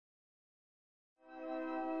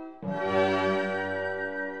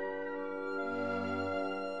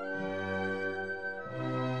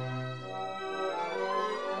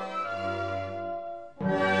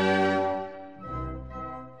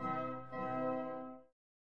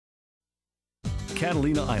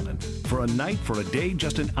Catalina Island for a night for a day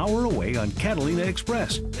just an hour away on Catalina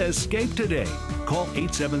Express. Escape today. Call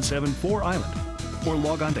 877-4ISLAND or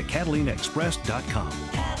log on to CatalinaExpress.com.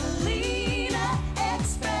 Catalina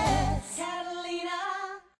Express. Catalina.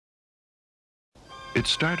 It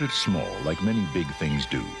started small, like many big things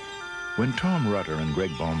do. When Tom Rutter and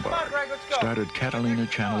Greg Bombard started Catalina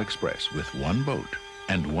Channel Express with one boat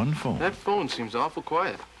and one phone. That phone seems awful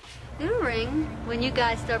quiet. It'll ring when you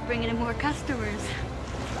guys start bringing in more customers.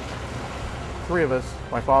 Three of us,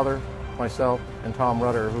 my father, myself, and Tom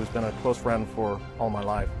Rutter, who's been a close friend for all my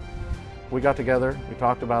life. We got together, we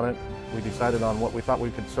talked about it, we decided on what we thought we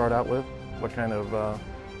could start out with, what kind of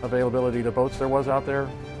availability to boats there was out there,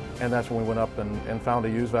 and that's when we went up and found a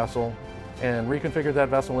used vessel and reconfigured that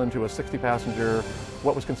vessel into a 60-passenger,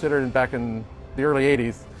 what was considered back in the early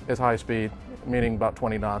 80s as high speed, meaning about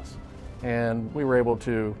 20 knots. And we were able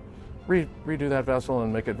to redo that vessel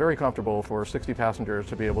and make it very comfortable for 60 passengers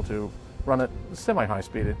to be able to run it semi-high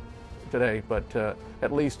speed today, but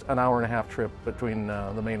at least an hour-and-a-half trip between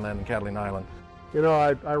the mainland and Catalina Island. You know,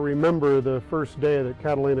 I remember the first day that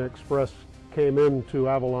Catalina Express came into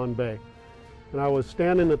Avalon Bay. And I was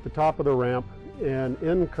standing at the top of the ramp, and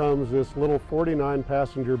in comes this little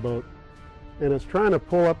 49-passenger boat. And it's trying to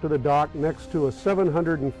pull up to the dock next to a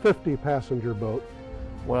 750-passenger boat.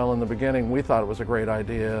 Well, in the beginning, we thought it was a great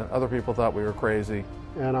idea. Other people thought we were crazy.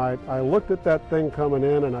 And I looked at that thing coming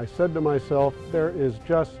in, and I said to myself, there is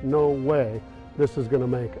just no way this is going to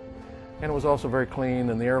make it. And it was also very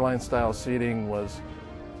clean, and the airline-style seating was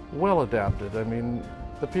well adapted. I mean,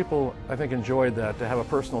 the people, I think, enjoyed that, to have a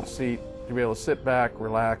personal seat, to be able to sit back,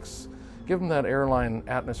 relax, give them that airline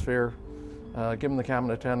atmosphere, give them the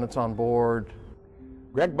cabin attendants on board.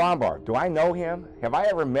 Greg Bombard, do I know him? Have I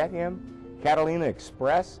ever met him? Catalina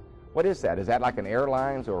Express? What is that? Is that like an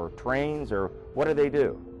airlines or trains, or what do they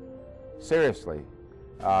do? Seriously,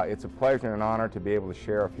 it's a pleasure and an honor to be able to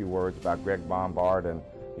share a few words about Greg Bombard and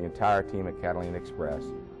the entire team at Catalina Express.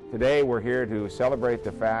 Today we're here to celebrate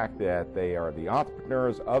the fact that they are the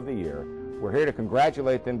entrepreneurs of the year. We're here to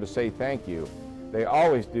congratulate them, to say thank you. They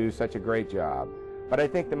always do such a great job. But I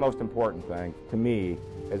think the most important thing to me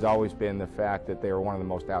has always been the fact that they are one of the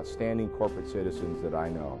most outstanding corporate citizens that I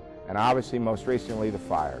know. And obviously, most recently, the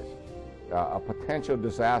fires. A potential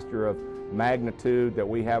disaster of magnitude that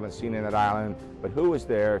we haven't seen in that island, but who was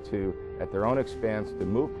there to, at their own expense, to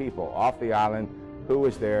move people off the island? Who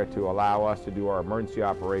was there to allow us to do our emergency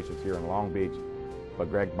operations here in Long Beach? But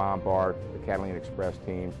Greg Bombard, the Catalina Express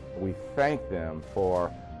team, we thank them for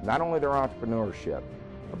not only their entrepreneurship,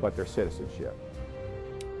 but their citizenship.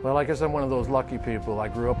 Well, I guess I'm one of those lucky people. I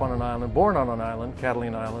grew up on an island, born on an island,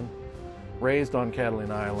 Catalina Island, raised on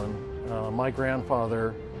Catalina Island. My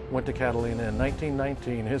grandfather went to Catalina in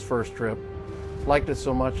 1919, his first trip, liked it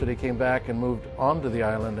so much that he came back and moved onto the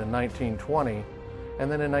island in 1920,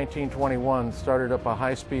 and then in 1921 started up a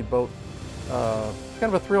high-speed boat, kind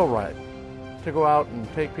of a thrill ride, to go out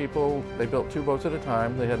and take people. They built 2 boats at a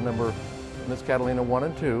time. They had number Miss Catalina 1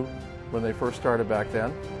 and 2 when they first started back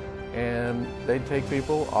then, and they'd take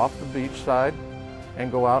people off the beach side and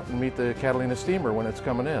go out and meet the Catalina steamer when it's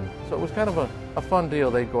coming in. So it was kind of a fun deal.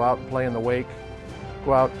 They'd go out and play in the wake,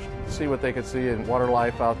 go out, see what they could see in water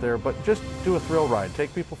life out there, but just do a thrill ride,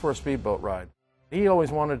 take people for a speedboat ride. He always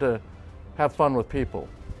wanted to have fun with people,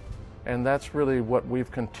 and that's really what we've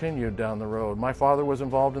continued down the road. My father was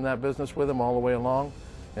involved in that business with him all the way along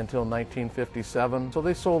until 1957. So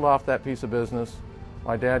they sold off that piece of business.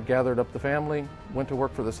 My dad gathered up the family, went to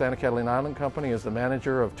work for the Santa Catalina Island Company as the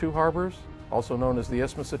manager of 2 harbors, also known as the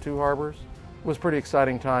Isthmus of 2 Harbors. It was a pretty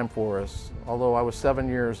exciting time for us. Although I was 7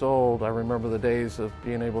 years old, I remember the days of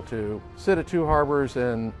being able to sit at 2 harbors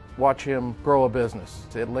and watch him grow a business.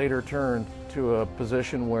 It later turned to a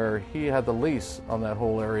position where he had the lease on that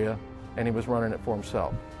whole area and he was running it for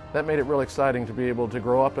himself. That made it real exciting to be able to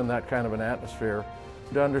grow up in that kind of an atmosphere,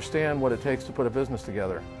 to understand what it takes to put a business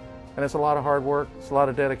together. And it's a lot of hard work, it's a lot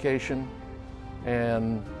of dedication,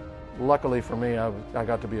 and luckily for me, I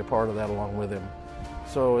got to be a part of that along with him.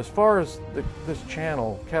 So as far as this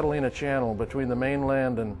channel, Catalina Channel, between the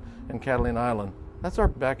mainland and Catalina Island, that's our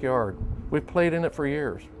backyard. We've played in it for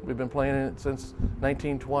years. We've been playing in it since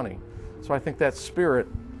 1920. So I think that spirit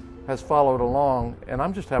has followed along, and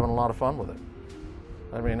I'm just having a lot of fun with it.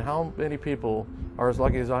 I mean, how many people are as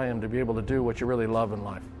lucky as I am to be able to do what you really love in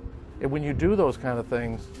life? And when you do those kind of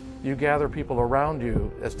things, you gather people around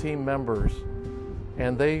you as team members,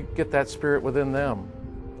 and they get that spirit within them.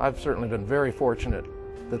 I've certainly been very fortunate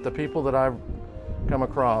that the people that I've come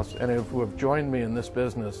across and who have joined me in this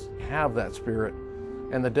business have that spirit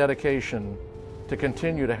and the dedication to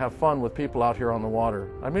continue to have fun with people out here on the water.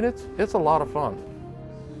 I mean, it's a lot of fun.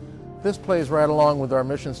 This plays right along with our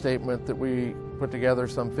mission statement that we put together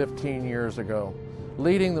some 15 years ago.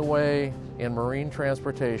 Leading the way in marine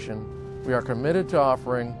transportation, we are committed to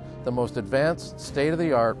offering the most advanced,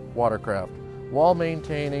 state-of-the-art watercraft while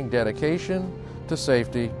maintaining dedication to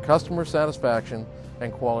safety, customer satisfaction,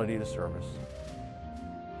 and quality to service.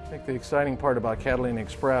 I think the exciting part about Catalina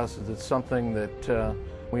Express is it's something that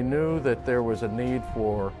we knew that there was a need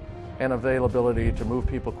for and availability to move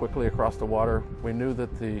people quickly across the water. We knew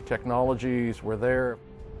that the technologies were there.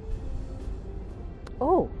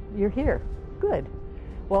 Oh, you're here. Good.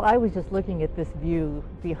 Well, I was just looking at this view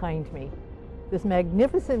behind me, this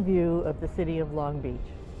magnificent view of the city of Long Beach.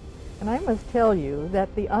 And I must tell you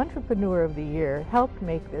that the Entrepreneur of the Year helped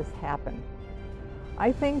make this happen.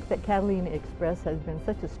 I think that Catalina Express has been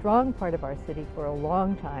such a strong part of our city for a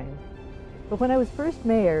long time. But when I was first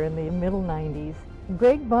mayor in the middle 90s,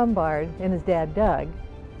 Greg Bombard and his dad Doug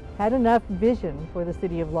had enough vision for the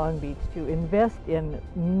city of Long Beach to invest in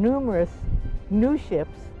numerous new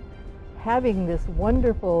ships, having this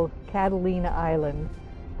wonderful Catalina Island,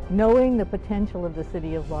 knowing the potential of the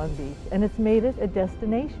city of Long Beach, and it's made it a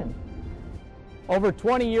destination. Over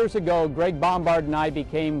 20 years ago, Greg Bombard and I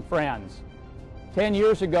became friends. 10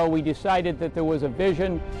 years ago, we decided that there was a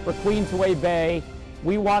vision for Queensway Bay.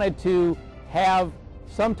 We wanted to have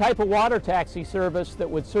some type of water taxi service that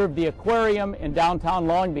would serve the aquarium in downtown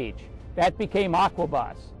Long Beach. That became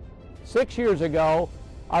Aquabus. 6 years ago,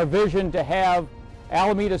 our vision to have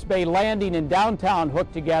Alamedas Bay Landing in downtown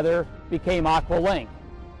hooked together became Aqualink.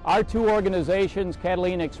 Our two organizations,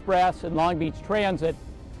 Catalina Express and Long Beach Transit,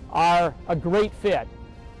 are a great fit.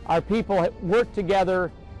 Our people work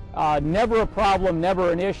together, never a problem,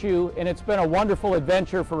 never an issue, and it's been a wonderful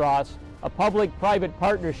adventure for us, a public-private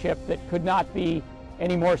partnership that could not be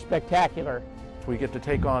any more spectacular. We get to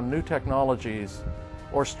take on new technologies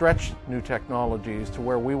or stretch new technologies to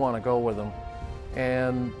where we want to go with them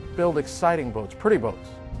and build exciting boats, pretty boats,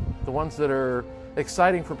 the ones that are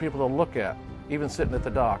exciting for people to look at, even sitting at the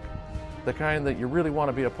dock, the kind that you really want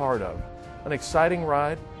to be a part of. An exciting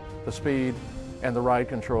ride, the speed, and the ride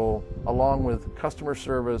control, along with customer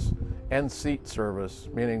service and seat service,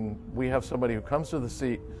 meaning we have somebody who comes to the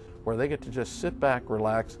seat where they get to just sit back,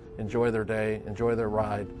 relax, enjoy their day, enjoy their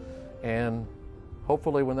ride, and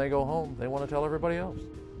hopefully when they go home, they want to tell everybody else.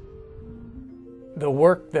 The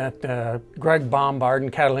work that Greg Bombard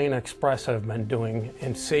and Catalina Express have been doing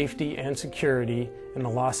in safety and security in the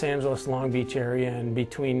Los Angeles, Long Beach area and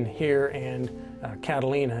between here and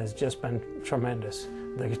Catalina has just been tremendous.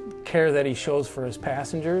 The care that he shows for his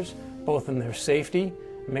passengers, both in their safety,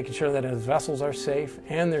 making sure that his vessels are safe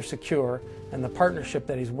and they're secure, and the partnership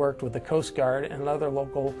that he's worked with the Coast Guard and other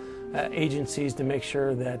local agencies to make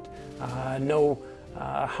sure that no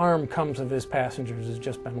harm comes of his passengers has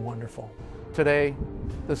just been wonderful. Today,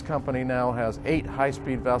 this company now has 8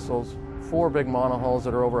 high-speed vessels, 4 big monohulls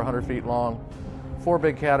that are over 100 feet long, 4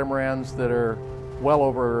 big catamarans that are well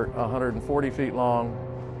over 140 feet long,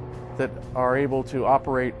 that are able to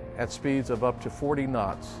operate at speeds of up to 40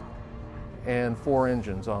 knots, and 4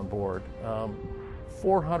 engines on board.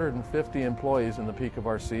 450 employees in the peak of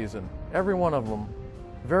our season, every one of them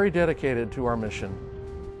very dedicated to our mission.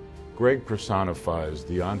 Greg personifies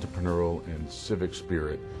the entrepreneurial and civic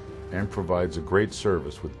spirit and provides a great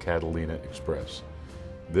service with Catalina Express.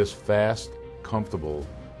 This fast, comfortable,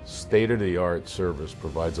 state-of-the-art service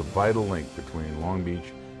provides a vital link between Long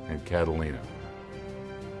Beach and Catalina.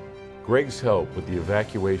 Greg's help with the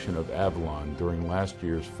evacuation of Avalon during last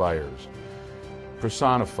year's fires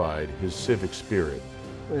personified his civic spirit.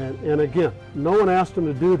 And again, no one asked them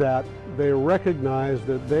to do that. They recognized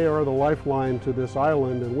that they are the lifeline to this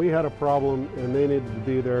island, and we had a problem and they needed to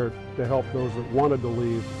be there to help those that wanted to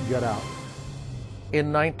leave get out.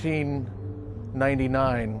 In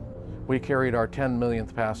 1999, we carried our 10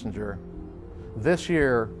 millionth passenger. This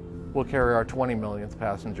year, we'll carry our 20 millionth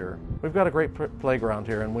passenger. We've got a great playground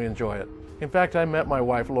here and we enjoy it. In fact, I met my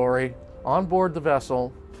wife, Lori, on board the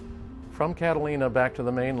vessel from Catalina back to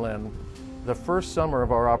the mainland the first summer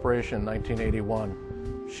of our operation in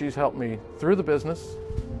 1981. She's helped me through the business,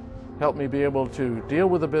 helped me be able to deal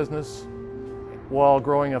with the business while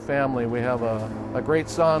growing a family. We have a great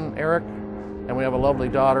son, Eric, and we have a lovely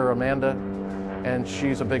daughter, Amanda, and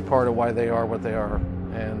she's a big part of why they are what they are.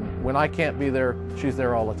 And when I can't be there, she's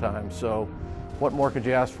there all the time. So what more could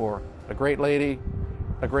you ask for? A great lady,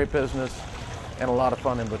 a great business, and a lot of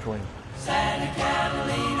fun in between. Santa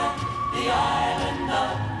Catalina, the